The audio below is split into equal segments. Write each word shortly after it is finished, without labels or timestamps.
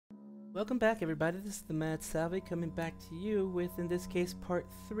Welcome back, everybody. This is the Mad Salvi coming back to you with, in this case, part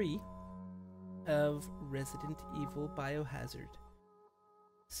 3 of Resident Evil Biohazard.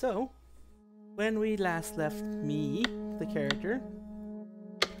 So, when we last left me, the character,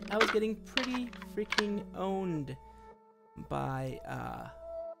 I was getting pretty freaking owned by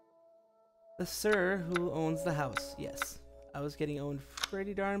the sir who owns the house. Yes, I was getting owned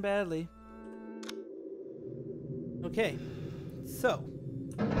pretty darn badly. Okay, so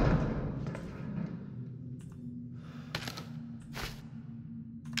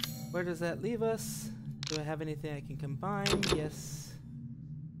where does that leave us? Do I have anything I can combine? Yes.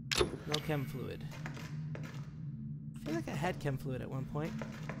 No chem fluid. I feel like I had chem fluid at one point.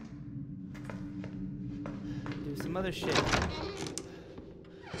 Do some other shit.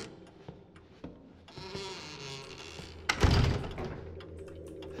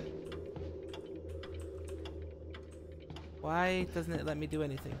 Why doesn't it let me do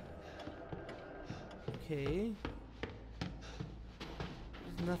anything? Okay.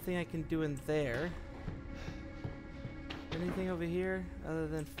 There's nothing I can do in there. Anything over here other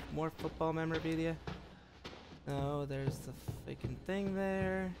than more football memorabilia? No, there's the freaking thing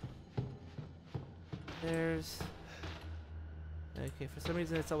there. There's... Okay, for some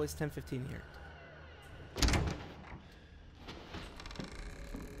reason it's always 10:15 here.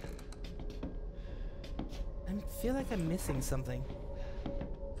 I feel like I'm missing something.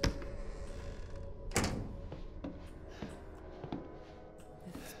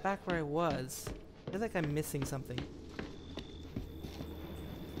 It's back where I was. I feel like I'm missing something.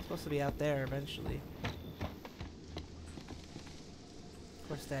 It's supposed to be out there eventually. Of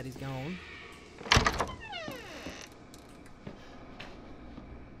course, Daddy's gone.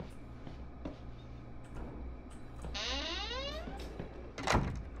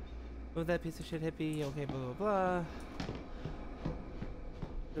 Move that piece of shit hippie, okay, blah blah blah.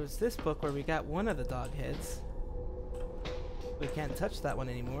 There was this book where we got one of the dog heads. We can't touch that one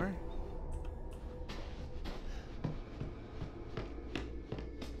anymore.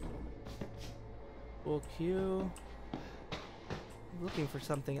 Full Q. I'm looking for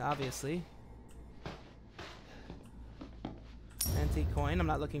something, obviously. Antique coin, I'm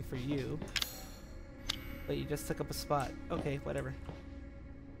not looking for you. But you just took up a spot. Okay, whatever.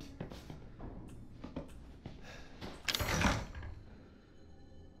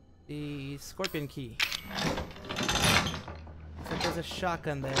 The scorpion key. So there's a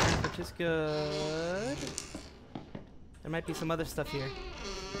shotgun there, which is good. There might be some other stuff here.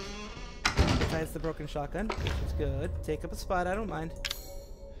 Besides the broken shotgun, which is good. Take up a spot, I don't mind.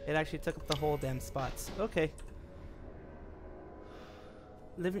 It actually took up the whole damn spots. Okay.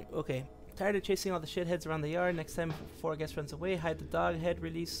 Okay. Tired of chasing all the shitheads around the yard. Next time before a guest runs away, hide the dog head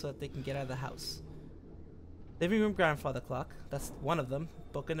release so that they can get out of the house. Living room grandfather clock. That's one of them.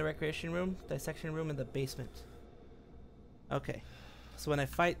 Book in the recreation room. Dissection room in the basement. Okay. So when I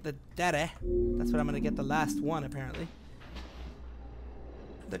fight the daddy, that's when I'm going to get the last one, apparently.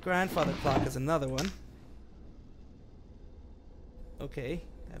 The grandfather clock is another one. Okay.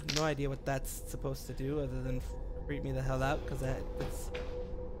 I have no idea what that's supposed to do other than freak me the hell out, because that's...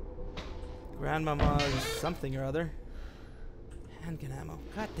 Grandmama's something or other. Handgun ammo.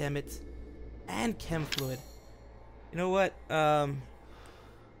 God damn it. And chem fluid. You know what?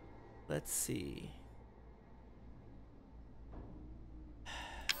 Let's see.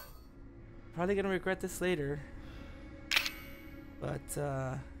 Probably gonna regret this later. But,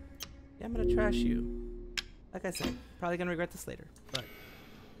 yeah, I'm gonna trash you. Like I said, probably gonna regret this later. But,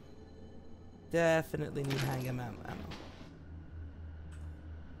 definitely need handgun ammo.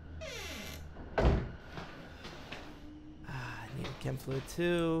 I need a chem fluid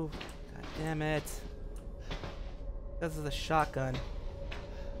too. God damn it. This is a shotgun.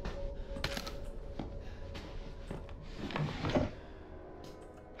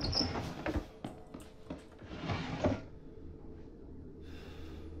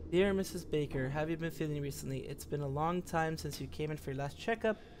 Dear Mrs. Baker, have you been feeling recently? It's been a long time since you came in for your last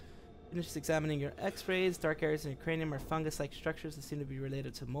checkup. Finished examining your x-rays. Dark areas in your cranium are fungus-like structures that seem to be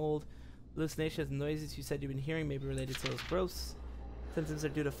related to mold. Hallucinations and noises you said you've been hearing may be related to those growths. Symptoms are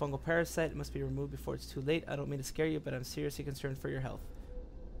due to fungal parasite. It must be removed before it's too late. I don't mean to scare you, but I'm seriously concerned for your health.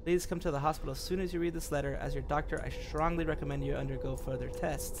 Please come to the hospital as soon as you read this letter. As your doctor, I strongly recommend you undergo further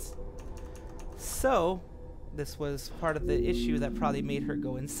tests. So, this was part of the issue that probably made her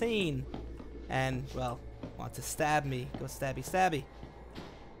go insane. And, well, want to stab me. Go stabby stabby.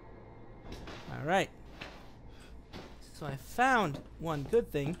 Alright. So I found one good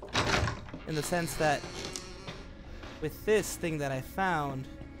thing, in the sense that with this thing that I found,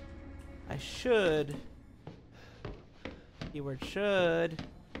 I should, keyword should,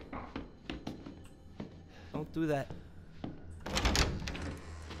 Don't do that.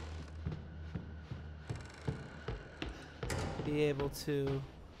 Be able to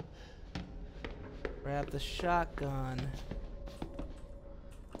grab the shotgun.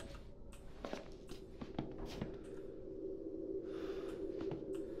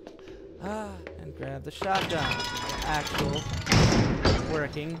 And grab the shotgun. The actual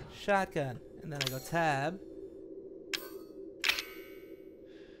working shotgun. And then I go tab.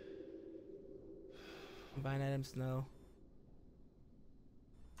 Combine items, no.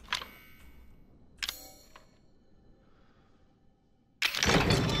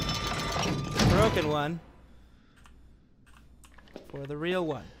 Broken one. For the real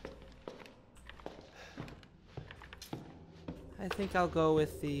one. I think I'll go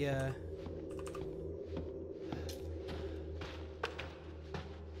with the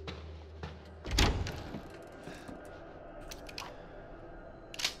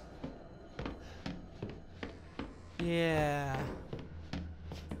yeah.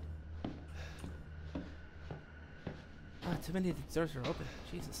 Oh, too many of the doors are open.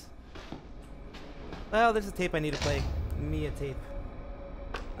 Jesus. Well, there's a tape I need to play. Mia tape.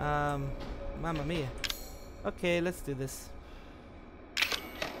 Mamma mia. Okay, let's do this.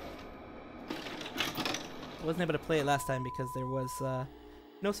 I wasn't able to play it last time because there was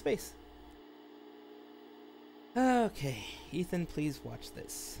no space. Okay, Ethan, please watch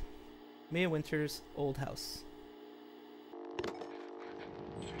this. Mia Winter's old house.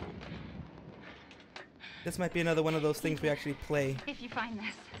 This might be another one of those things we actually play. If you find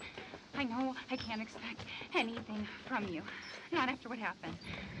this, I know I can't expect anything from you. Not after what happened.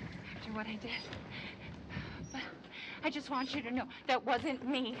 After what I did. But I just want you to know that wasn't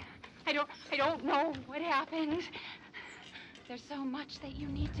me. I don't know what happened. There's so much that you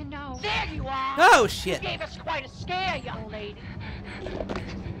need to know. There you are! Oh, shit! You gave us quite a scare, young lady.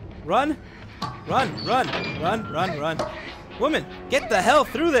 Run! Run, run, run, run, run. Woman, get the hell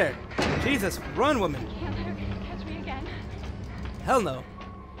through there! Jesus, run, woman! Can't let her catch me again. Hell no.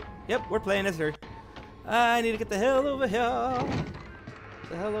 Yep, we're playing as her. I need to get the hell over here.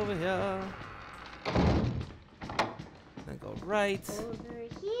 The hell over here. Then go right. Over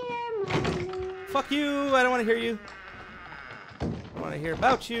here, Mommy. Fuck you! I don't want to hear you. I don't want to hear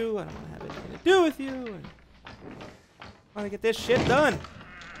about you. I don't want to have anything to do with you. I want to get this shit done.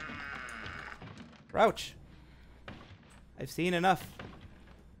 Crouch. I've seen enough.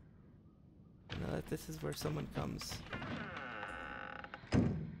 I know that this is where someone comes.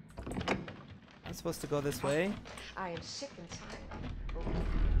 I'm supposed to go this way. I am sick and tired. Oh,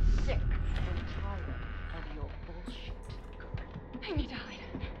 sick and tired of your bullshit. I need to hide.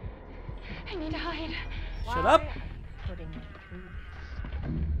 I need to hide. Shut up. Why are you putting me through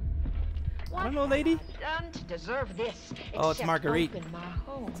this? I don't know, lady. What have I done to deserve this? Oh, it's except Marguerite. Open my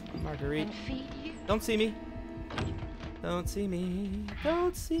home Marguerite. and feed you. Don't see me. Don't see me.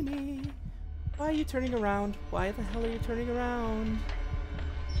 Don't see me. Why are you turning around? Why the hell are you turning around?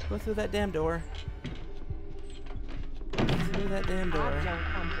 Go through that damn door. Go through that damn door. I don't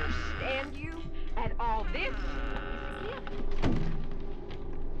understand you at all. This is a gift.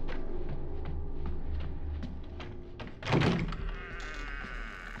 Hey,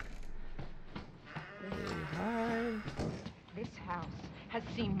 hi. This house has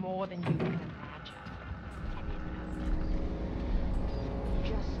seen more than you can imagine. And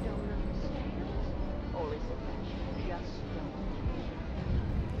you just don't understand. Or is it that you just don't?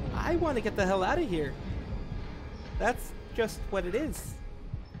 I want to get the hell out of here. That's just what it is.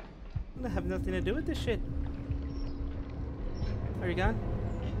 I have nothing to do with this shit. Are you gone?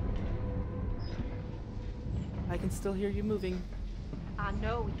 I can still hear you moving. I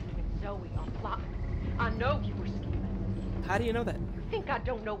know you and Zoe are plotting. I know you were scheming. How do you know that? You think I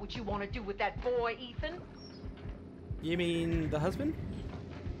don't know what you want to do with that boy, Ethan? You mean the husband?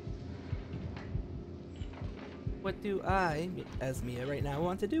 What do I, as Mia right now,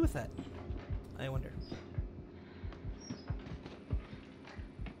 want to do with that? I wonder.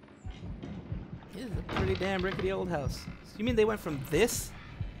 This is a pretty damn rickety old house. So you mean they went from this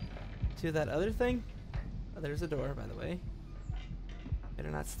to that other thing? Oh, there's a door, by the way.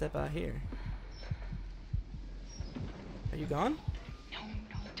 Better not step out here. Are you gone? No,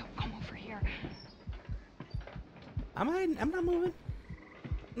 don't come over here. I'm not moving.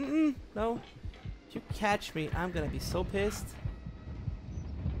 No. If you catch me, I'm gonna be so pissed.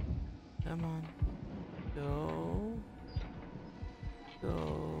 Come on. Go.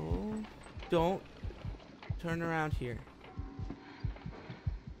 Go. Don't turn around here.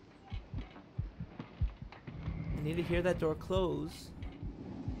 I need to hear that door close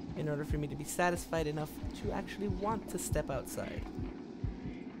in order for me to be satisfied enough to actually want to step outside.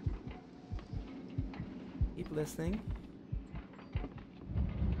 Listening.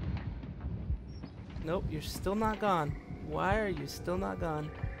 Nope, you're still not gone. Why are you still not gone?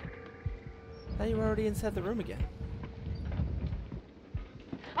 I thought you were already inside the room again.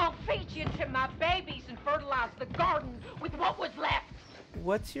 I'll feed you to my babies and fertilize the garden with what was left.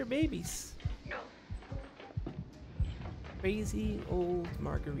 What's your babies? No. Crazy old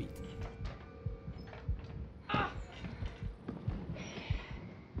Marguerite.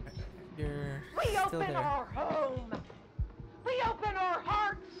 You're We still open there. our home. We open our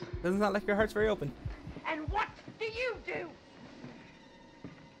hearts. Doesn't sound like your heart's very open. And what do you do?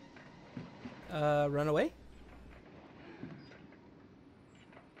 Run away?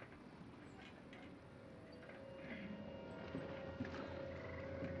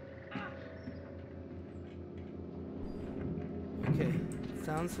 Okay,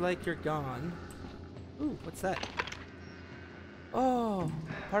 sounds like you're gone. Ooh, what's that? Oh,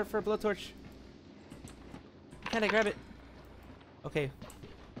 part for a blowtorch. Can I grab it? Okay.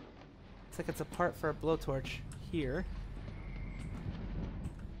 Looks like it's a part for a blowtorch here.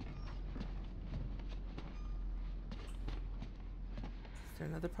 Is there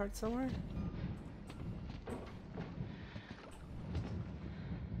another part somewhere?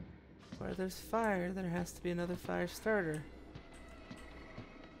 Where there's fire, there has to be another fire starter.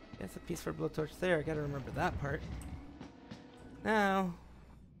 That's a piece for a blowtorch there. I gotta remember that part. Now,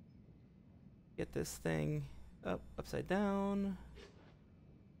 get this thing up, upside down.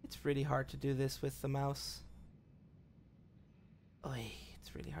 It's really hard to do this with the mouse. Oy,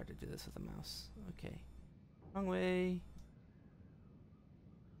 it's really hard to do this with the mouse. Okay, wrong way.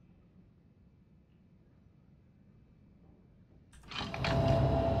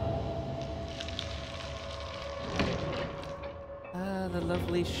 The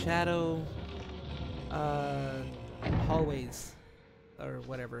lovely shadow hallways or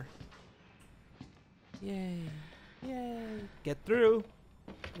whatever. Yay. Yay. Get through.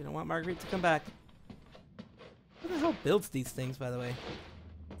 You don't want Marguerite to come back. Who the hell builds these things, by the way?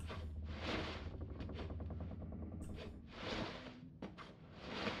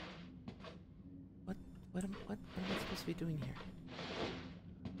 What am I supposed to be doing here?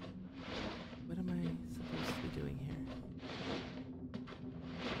 What am I supposed to be doing here?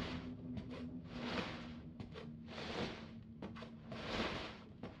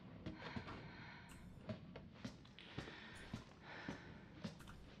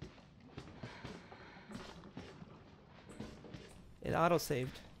 It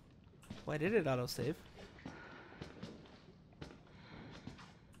auto-saved. Why did it auto-save?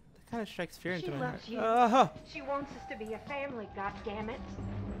 That kind of strikes fear into my heart. She loves you. Oh! She wants us to be a family, goddammit.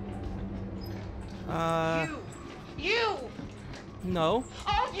 You! No.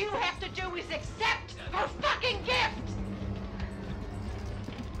 All you have to do is accept her fucking gift!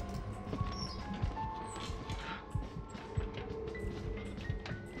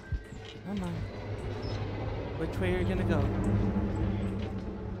 Come on. Which way are you gonna go?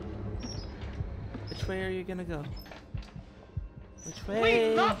 Which way are you gonna go? Which way?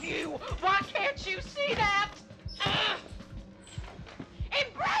 We love you! Why can't you see that?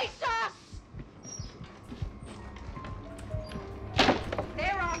 Embrace us!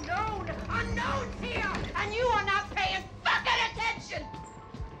 There are unknowns here, and you are not paying fucking attention!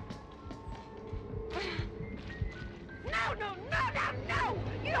 No!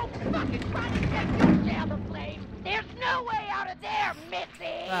 You don't fucking try to get your jail the flame! There's no way out of there,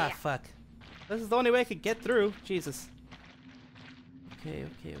 Missy! Ah, fuck. This is the only way I could get through. Jesus. Okay.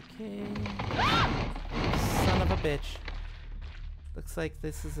 Son of a bitch. Looks like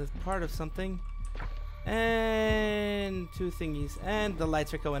this is a part of something. And two thingies. And the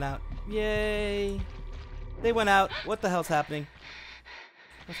lights are going out. Yay. They went out. What the hell's happening?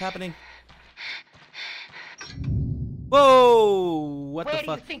 What's happening? Whoa! What the fuck?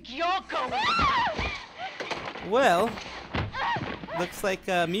 Where do you think you're going? Well, looks like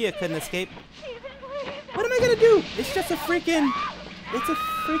Mia couldn't escape. What am I gonna do? It's just a freaking... It's a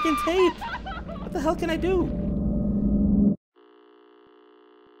freaking tape. What the hell can I do?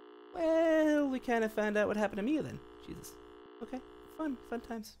 Well, we kind of found out what happened to Mia then. Jesus. Okay. Fun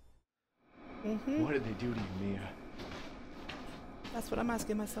times. What did they do to you, Mia? That's what I'm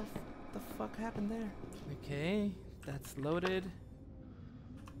asking myself. What the fuck happened there? Okay, that's loaded.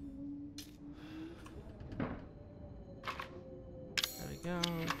 There we go.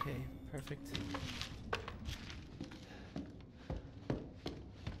 Okay, perfect.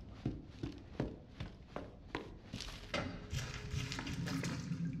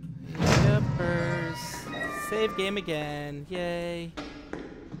 Yuppers. Save game again. Yay.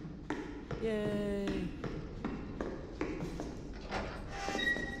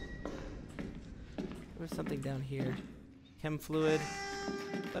 There was There's something down here. Chem fluid.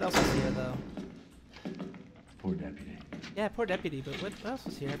 What else was here, though? Poor deputy. Yeah, poor deputy, but what else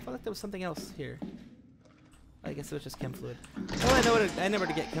was here? I felt like there was something else here. I guess it was just chem fluid. Well, I know where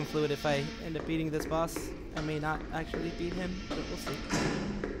to get chem fluid if I end up beating this boss. I may not actually beat him, but we'll see.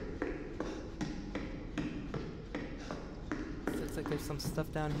 Looks like there's some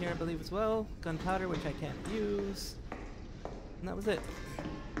stuff down here, I believe, as well. Gunpowder, which I can't use. And that was it.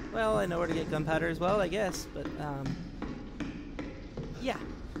 Well, I know where to get gunpowder as well, I guess, but, yeah.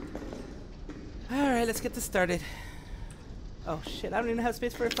 Alright, let's get this started. Oh, shit, I don't even have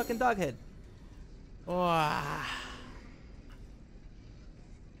space for a fucking dog head. Wow.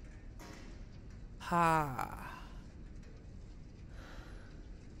 Ha.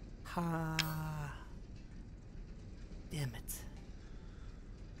 Ha. Damn it.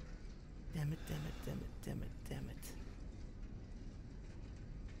 Damn it, damn it, damn it, damn it, damn it.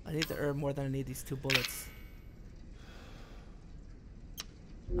 I need the herb more than I need these 2 bullets.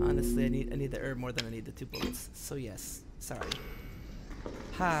 Honestly, I need the herb more than I need the 2 bullets. So yes, sorry.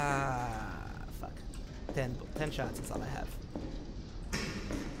 Ha. Fuck. 10 shots is all I have.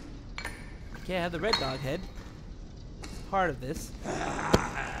 Okay, I have the red dog head. Part of this.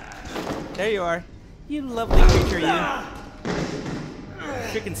 There you are. You lovely creature, you.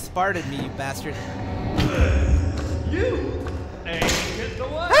 Freaking Spartan me, you bastard. You ain't get the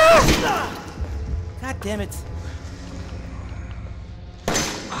way. Ah! God damn it.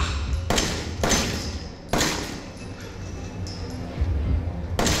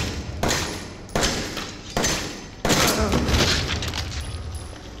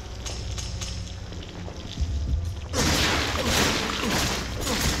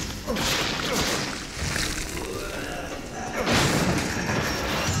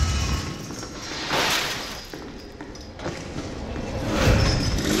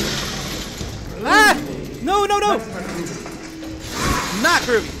 No, no, no! Not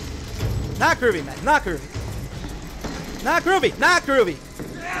groovy. Not groovy, man. Not groovy. Not groovy. Not groovy.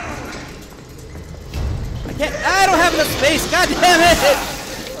 I can't. I don't have enough space. God damn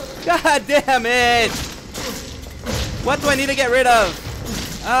it! God damn it! What do I need to get rid of?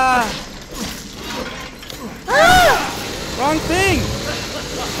 Wrong thing!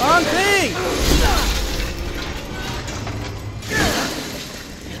 Wrong thing!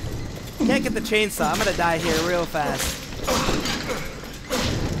 Can't get the chainsaw. I'm gonna die here real fast.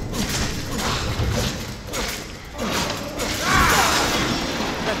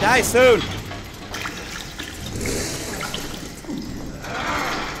 I'm gonna die soon.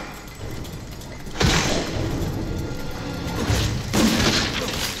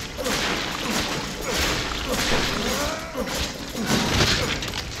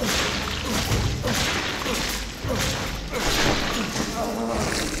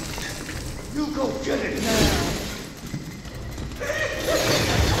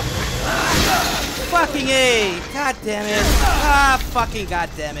 Fucking A! God damn it! Ah, fucking god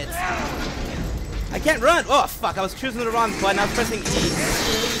damn it! I can't run! Oh fuck! I was choosing the wrong button. I was pressing E.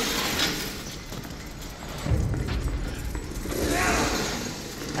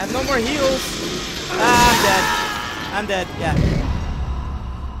 I have no more heals. Ah, I'm dead. I'm dead.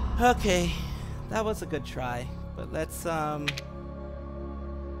 Yeah. Okay, that was a good try, but let's I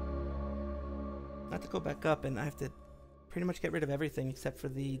have to go back up, and I have to pretty much get rid of everything except for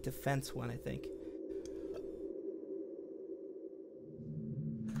the defense one, I think.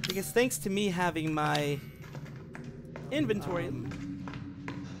 Because thanks to me having my inventory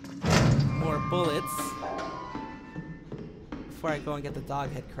more bullets before I go and get the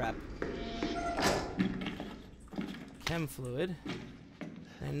dog head crap. Chem fluid.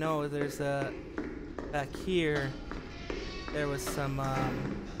 I know there's a back here there was some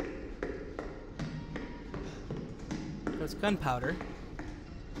there was gunpowder.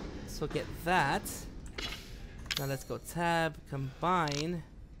 So get that. Now let's go tab, combine.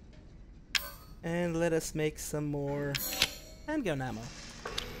 And let us make some more handgun ammo.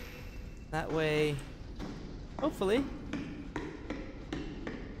 That way, hopefully.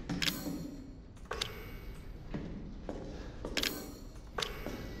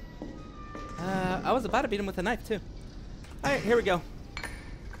 I was about to beat him with a knife too. Alright, here we go.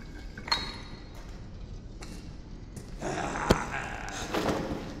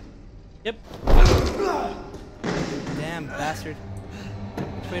 Yep. Damn bastard.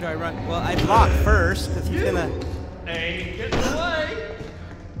 Which way do I run? Well, I block first, because he's gonna... Ain't getting away!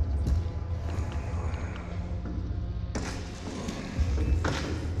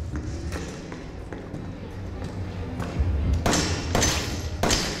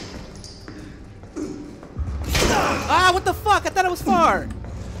 Ah, what the fuck? I thought it was far!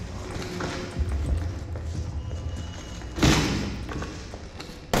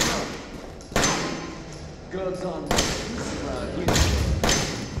 Joke's on me.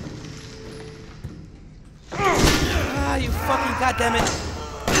 Ah, you fucking goddammit.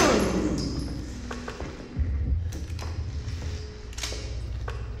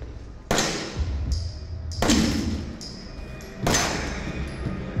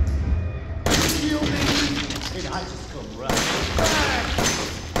 Kill me! And I just come right back!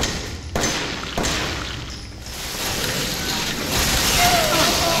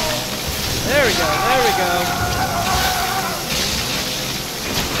 There we go, there we go.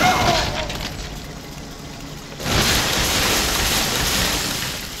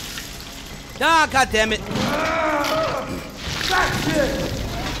 Ah, god damn it. That's it!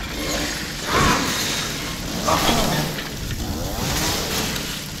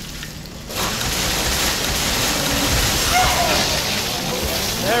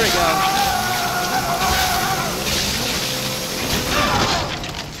 There we go.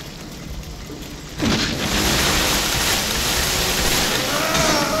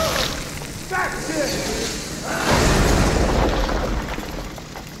 That's it!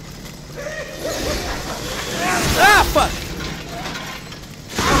 Ah, fuck!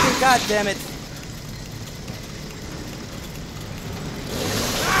 Fucking god damn it.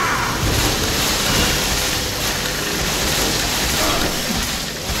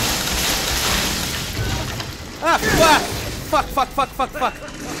 Ah, fuck! Fuck, fuck, fuck, fuck, fuck.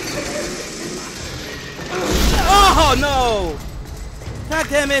 Oh, no! God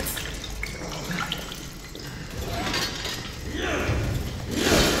damn it!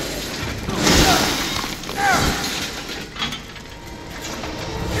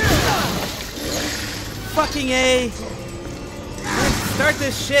 Fucking A! Let's start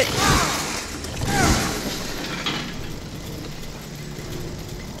this shit!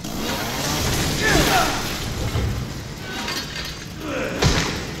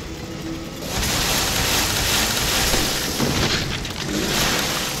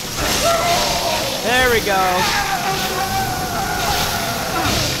 There we go.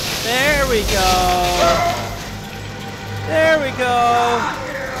 There we go. There we go.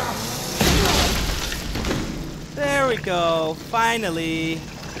 There we go. Finally.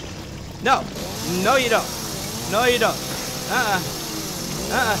 No. No, you don't. No, you don't.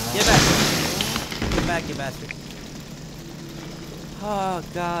 Get back. Get back, you bastard. Oh,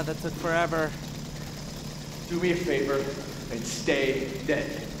 God, that took forever. Do me a favor and stay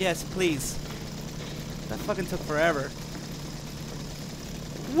dead. Yes, please. That fucking took forever.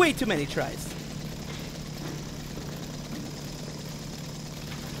 Way too many tries.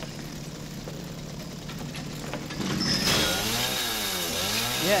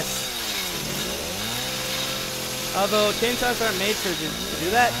 Yes. Although chainsaws aren't made to do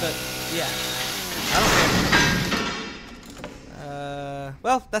that, but yeah. I don't care.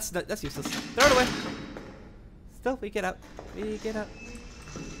 Well, that's useless. Throw it away. Still, we get out. We get out.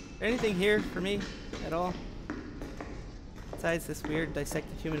 Is there anything here for me at all? Besides this weird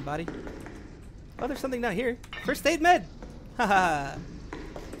dissected human body? Oh, there's something down here. First aid med! Haha.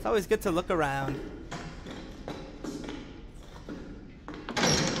 It's always good to look around.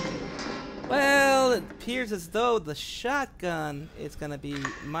 Well, it appears as though the shotgun is gonna be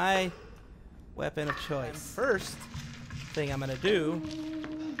my weapon of choice. First thing I'm gonna do.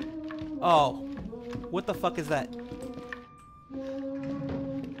 Oh, what the fuck is that?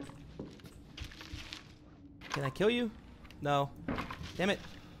 Can I kill you? No. Damn it.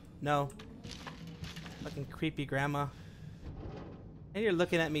 No. Fucking creepy grandma. And you're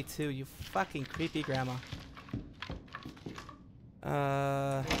looking at me too, you fucking creepy grandma.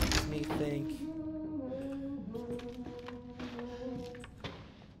 Let me think.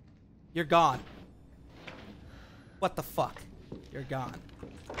 You're gone. What the fuck? You're gone.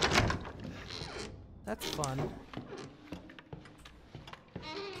 That's fun.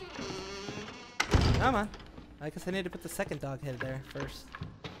 Come on. I guess I need to put the second dog head there first.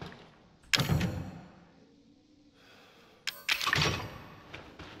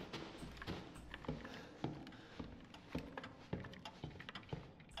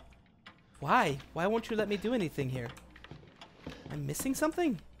 Why? Why won't you let me do anything here? I'm missing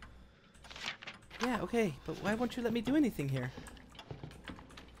something? Yeah, okay, but why won't you let me do anything here?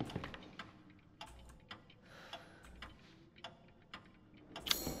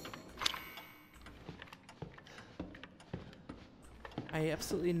 I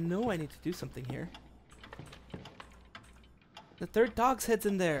absolutely know I need to do something here. The third dog's head's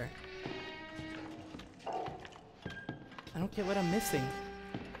in there. I don't get what I'm missing.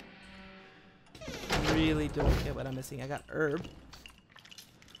 I really don't get what I'm missing. I got herb.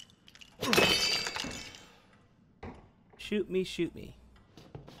 Shoot me, shoot me.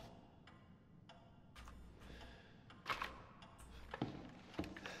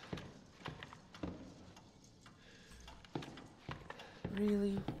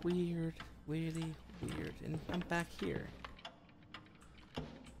 really weird, really weird. And I'm back here. The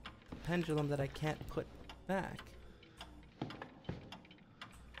pendulum that I can't put back.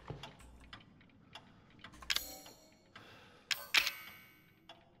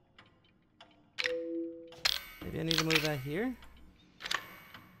 Maybe I need to move that here?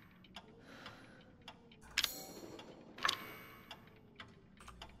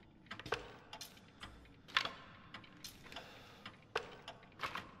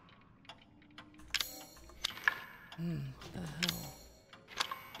 What the hell?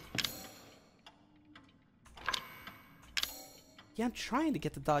 Yeah, I'm trying to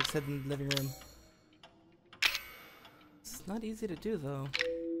get the dog's head in the living room. It's not easy to do, though.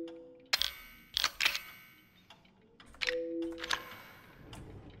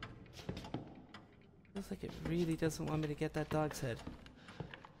 Feels like it really doesn't want me to get that dog's head.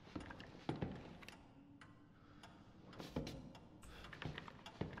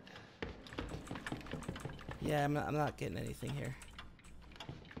 Yeah, I'm not getting anything here.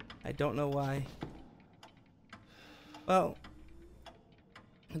 I don't know why. Well,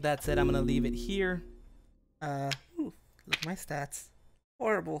 that's it. I'm gonna leave it here. Ooh, look at my stats.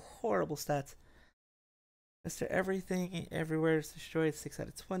 Horrible, horrible stats. Mr. Everything Everywhere is destroyed. 6 out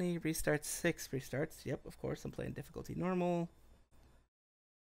of 20. Restarts 6 restarts. Yep, of course. I'm playing difficulty normal.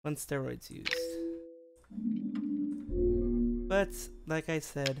 1 steroids used. But like I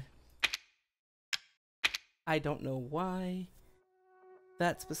said, I don't know why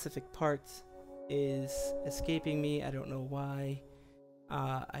that specific part is escaping me. I don't know why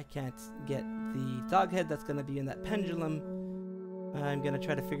I can't get the dog head that's going to be in that pendulum. I'm going to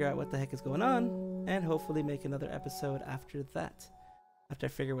try to figure out what the heck is going on and hopefully make another episode after that, after I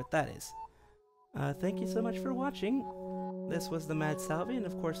figure what that is. Thank you so much for watching. This was the Mad Salvi, and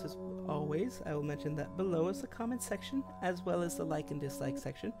of course, as always, I will mention that below is the comment section as well as the like and dislike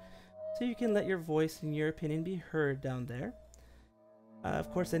section, so you can let your voice and your opinion be heard down there.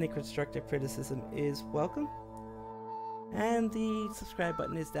 Of course, any constructive criticism is welcome. And the subscribe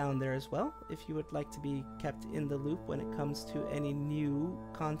button is down there as well, if you would like to be kept in the loop when it comes to any new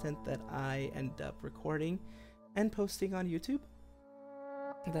content that I end up recording and posting on YouTube.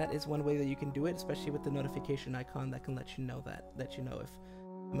 That is one way that you can do it, especially with the notification icon that can let you know if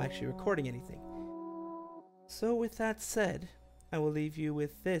I'm actually recording anything. So with that said, I will leave you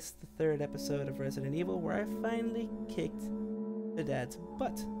with this, the third episode of Resident Evil, where I finally kicked the dad's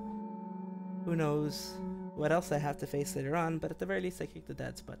butt. Who knows what else I have to face later on, but at the very least I kicked the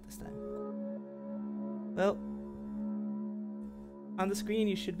dad's butt this time. Well, on the screen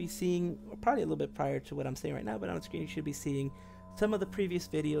you should be seeing, or probably a little bit prior to what I'm saying right now, but on the screen you should be seeing some of the previous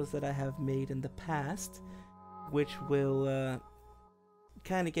videos that I have made in the past, which will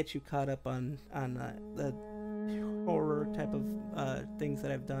kind of get you caught up on the horror type of things that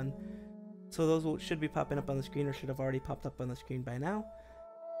I've done. So those should be popping up on the screen, or should have already popped up on the screen by now.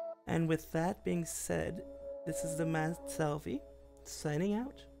 And with that being said, this is the Mad Salvi signing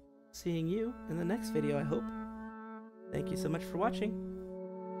out. Seeing you in the next video, I hope. Thank you so much for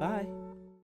watching. Bye.